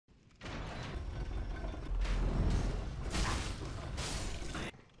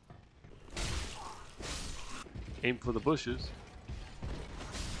Aim for the bushes.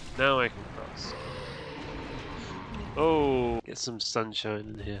 Now I can cross. Oh, get some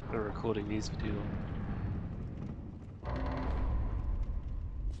sunshine in here. I'm recording these for too long.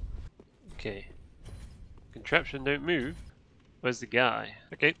 Okay. Contraption don't move. Where's the guy?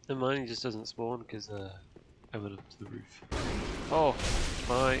 Okay, the mine just doesn't spawn because I went up to the roof. Oh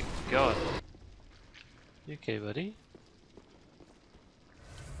my god. You okay, buddy?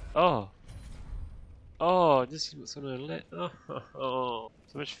 Oh. Oh, just what's on a lit. Oh,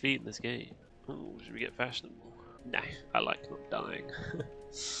 so much feet in this game. Oh, should we get fashionable? Nah, I like not dying.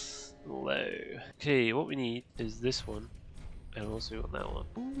 Low. Okay, what we need is this one, and also on that one.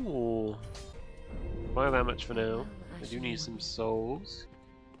 Ooh. Buy that much for now. I do need some souls.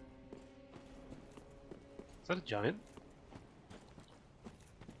 Is that a giant?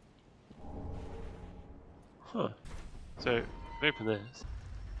 Huh. So, open this.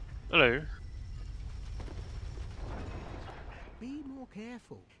 Hello. Be more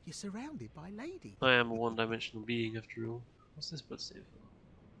careful. You're surrounded by ladies. I am a one-dimensional being after all. What's this button stand for?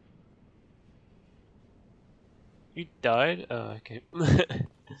 You died? Oh, okay.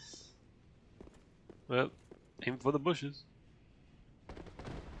 Well, aim for the bushes.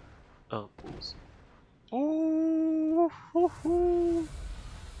 Oh, balls. Ooh,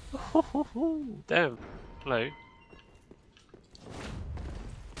 damn. Hello.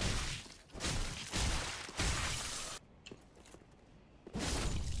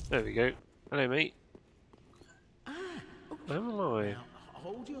 There we go. Hello, mate. Ah, I'm alive. now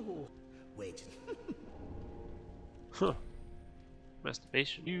hold your horse. Wait. Huh.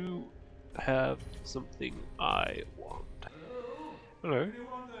 Masturbation. You have something I want. Hello.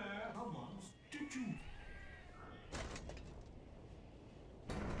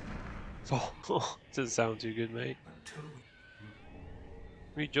 Oh, doesn't sound too good, mate.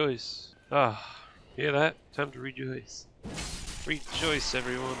 Rejoice. Ah, hear that? Time to rejoice. Rejoice,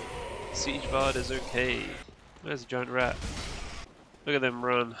 everyone. Siege Bard is okay. There's a giant rat. Look at them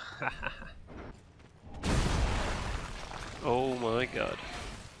run. Oh my god.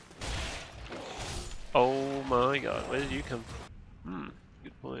 Oh my god, where did you come from?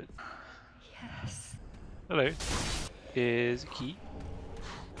 Good point. Yes. Hello. Here's a key.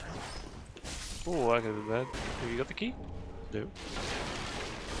 Oh, that could have been bad. Have you got the key? No.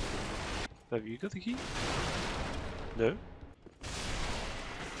 Have you got the key? No.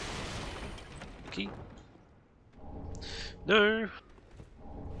 Key? No!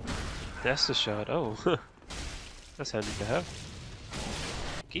 That's the shard. Oh, that's handy to have.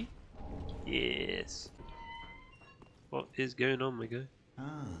 Key? Yes. What is going on, my guy?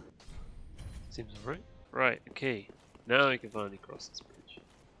 Ah. Seems alright. Right, okay. Now I can finally cross this bridge.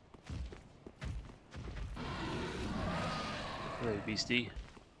 Hello, beastie.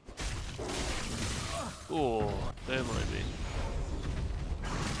 Oh, don't mind me.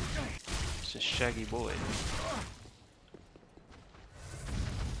 It's a shaggy boy.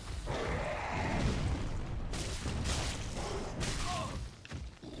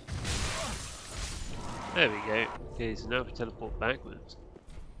 There we go. Okay, so now if we teleport backwards.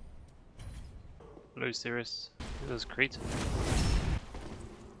 Hello, Cirrus. That was Kratos.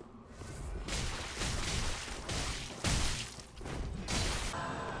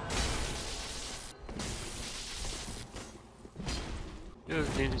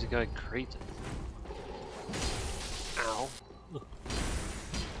 Who's named as a guy Kratos? Ow.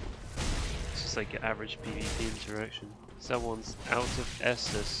 It's just like an average PvP interaction. Someone's out of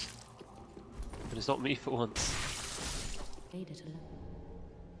Estus. But it's not me for once. And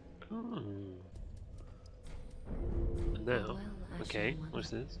now, okay, what's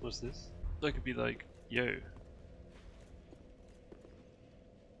this? What's this? I could be like, yo.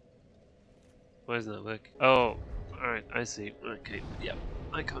 Why isn't that work? Oh, alright, I see. Okay, yep.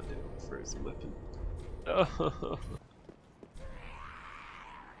 I can't do a frozen weapon. Oh.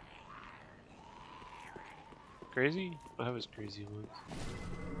 Crazy? I was crazy once.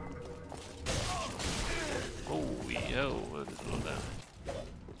 Oh, yo, what is all that?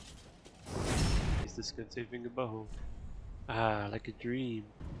 Is this good saving a butthole? Ah, like a dream.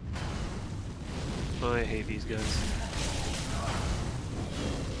 I hate these guys.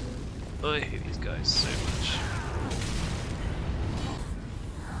 I hate these guys so much.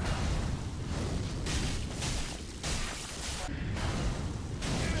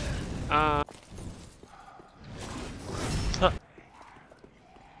 Ah.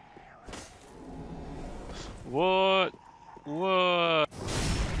 What? What?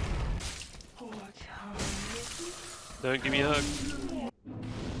 Don't give me a hug.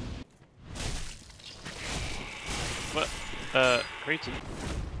 What? Creighton.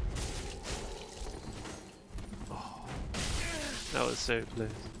 Oh, it's so close.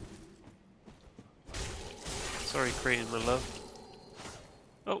 Sorry, Creighton, my love.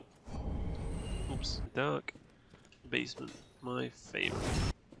 Oh! Oops, dark. Basement, my favorite.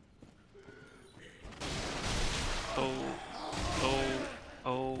 Oh, oh,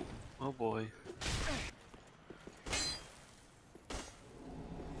 oh, oh boy.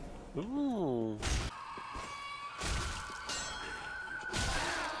 Ooh.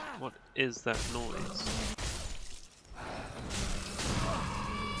 What is that noise?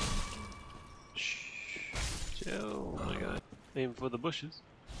 Shh. Chill, my guy. Aim for the bushes.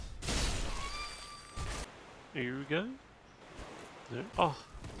 Here we go. No. Oh,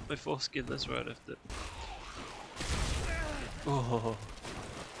 my foreskin, that's right, I left it. Oh.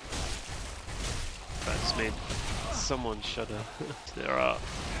 That just made someone shudder. There are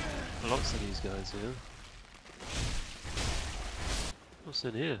lots of these guys here. What's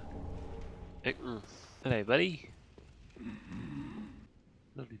in here? Hello, buddy.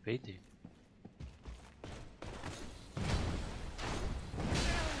 Lovely painting.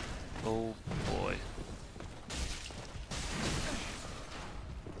 Oh boy.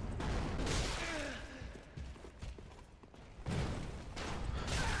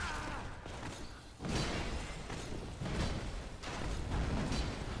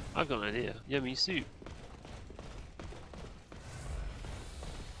 I've got an idea. Yummy soup.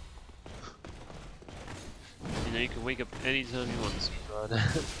 You know, you can wake up anytime you want, sweetheart.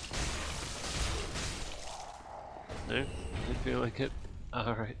 No? Didn't feel like it?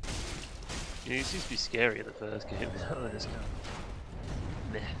 Alright. Yeah, it used to be scary in the first game. Oh, this guy.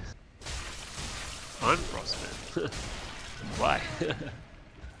 Meh. I'm Frostman. Why?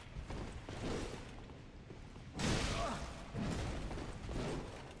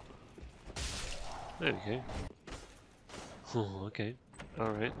 There we go. Oh, okay.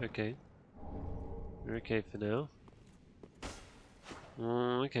 Alright, okay. You're okay for now.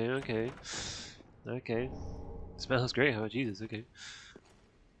 Oh, okay, okay. Okay. Smells great, oh Jesus, okay.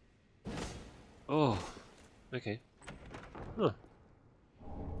 Oh, okay. Huh.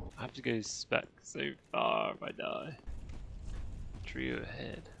 I have to go back so far if I die. Trio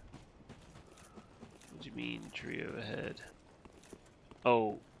ahead. What do you mean, trio ahead?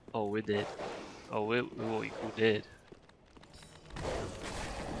 Oh, oh, we're dead. Oh, we're dead.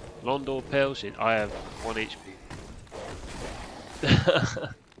 Londor Pale Shit. I have 1 HP.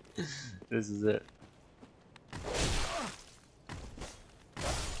 This is it.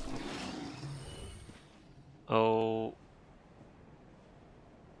 Oh.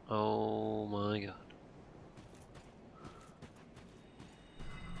 Oh my god.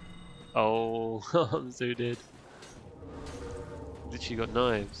 Oh, I'm so dead. Literally got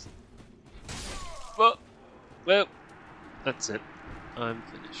knives. Well, that's it. I'm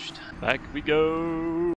finished. Back we go.